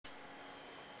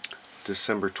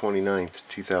December 29th,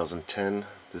 2010.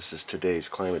 This is today's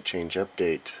climate change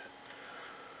update.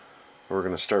 We're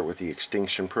going to start with the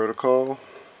extinction protocol.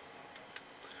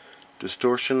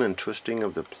 Distortion and twisting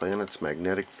of the planet's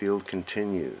magnetic field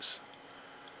continues.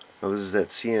 Now this is that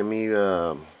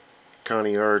CME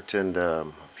Connie Art and a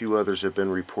few others have been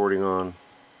reporting on.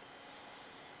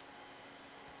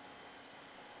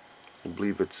 I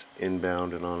believe it's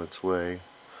inbound and on its way.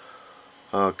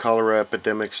 Cholera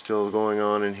epidemic still going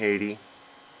on in Haiti.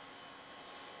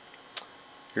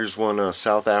 Here's one,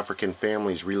 South African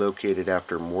families relocated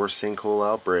after more sinkhole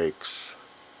outbreaks.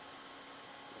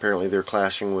 Apparently they're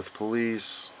clashing with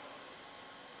police.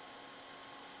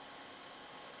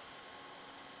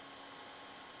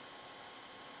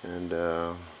 And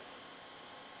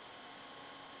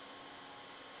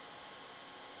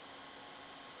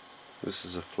this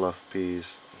is a fluff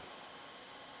piece.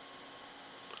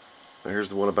 Now here's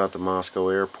the one about the Moscow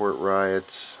airport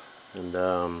riots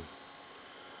and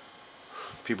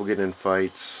people getting in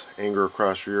fights, anger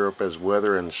across Europe as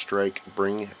weather and strike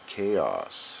bring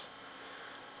chaos.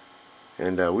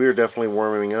 And we are definitely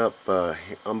warming up.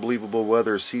 Unbelievable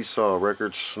weather seesaw,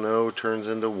 record snow turns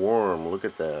into warm. Look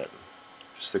at that.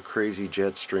 Just the crazy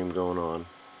jet stream going on.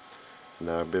 And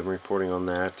I've been reporting on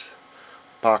that.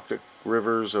 Pocket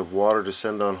rivers of water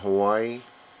descend on Hawaii.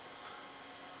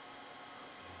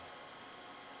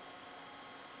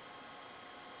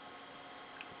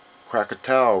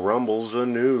 Krakatau rumbles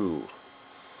anew.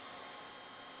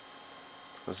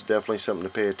 That's definitely something to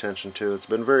pay attention to. It's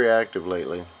been very active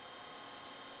lately.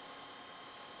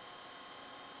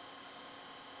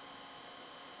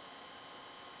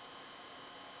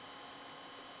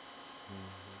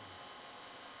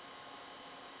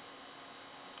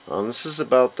 This is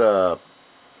about the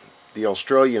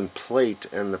Australian plate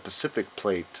and the Pacific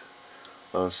plate,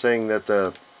 saying that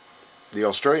the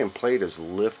Australian plate is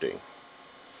lifting.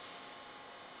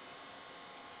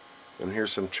 And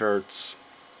here's some charts.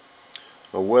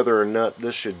 Whether or not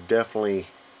this should definitely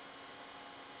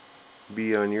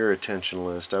be on your attention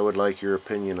list. I would like your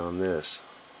opinion on this.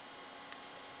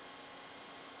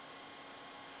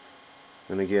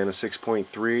 And again, a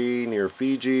 6.3 near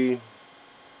Fiji.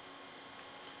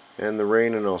 And the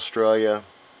rain in Australia.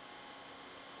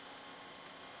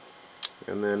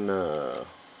 And then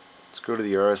let's go to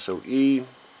the RSOE.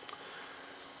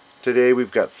 Today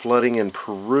we've got flooding in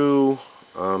Peru.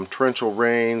 Torrential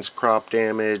rains, crop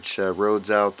damage, roads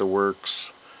out, the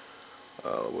works.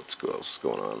 What else is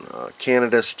going on?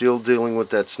 Canada still dealing with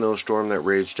that snowstorm that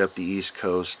raged up the east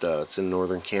coast. It's in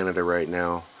northern Canada right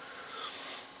now.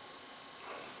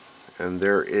 And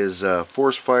there is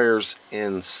forest fires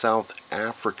in South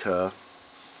Africa.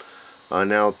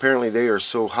 Now apparently they are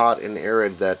so hot and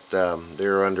arid that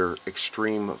they're under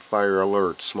extreme fire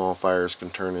alert. Small fires can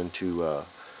turn into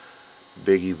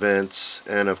big events.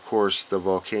 And of course the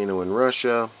volcano in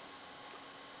Russia,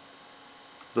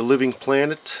 the living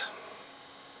planet.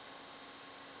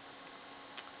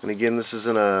 And again, this is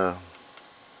a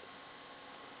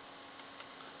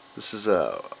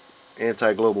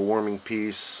anti-global warming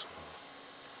piece.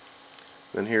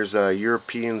 Then here's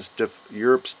Europe's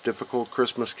difficult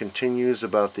Christmas continues,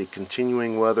 about the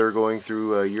continuing weather going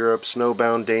through Europe.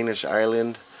 Snowbound Danish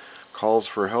island calls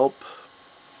for help.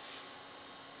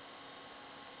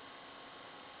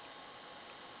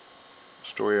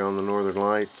 Story on the Northern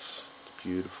Lights. It's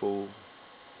beautiful.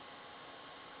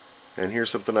 And here's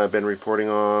something I've been reporting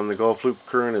on. The Gulf Loop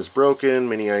current is broken.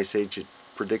 Mini ice age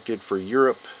predicted for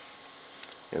Europe.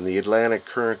 And the Atlantic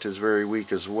current is very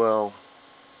weak as well.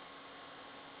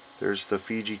 There's the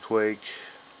Fiji quake.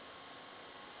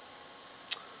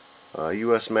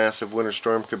 U.S. massive winter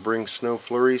storm could bring snow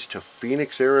flurries to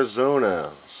Phoenix,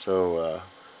 Arizona. So,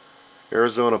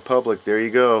 Arizona public, there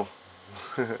you go.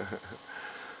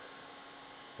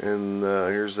 And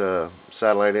here's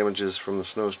satellite images from the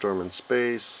snowstorm in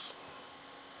space.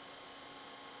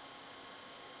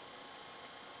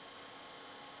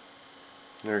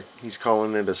 There, he's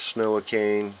calling it a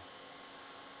snow-a-cane.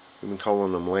 We've been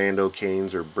calling them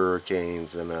Lando-canes or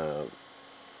Burricanes, and I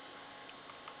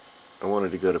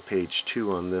wanted to go to page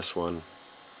 2 on this one.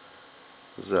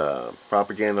 It's a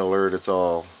propaganda alert. It's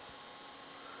all,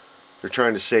 they're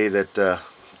trying to say that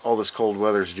all this cold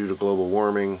weather is due to global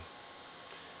warming.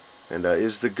 And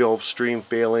is the Gulf Stream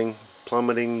failing,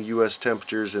 plummeting U.S.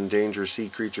 temperatures, endanger sea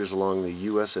creatures along the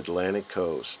U.S. Atlantic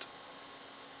coast?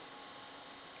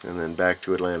 And then back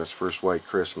to Atlanta's first white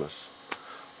Christmas.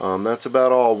 That's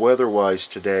about all weather-wise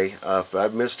today. If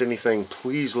I've missed anything,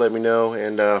 please let me know.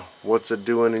 And what's it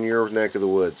doing in your neck of the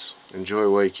woods? Enjoy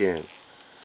while you can.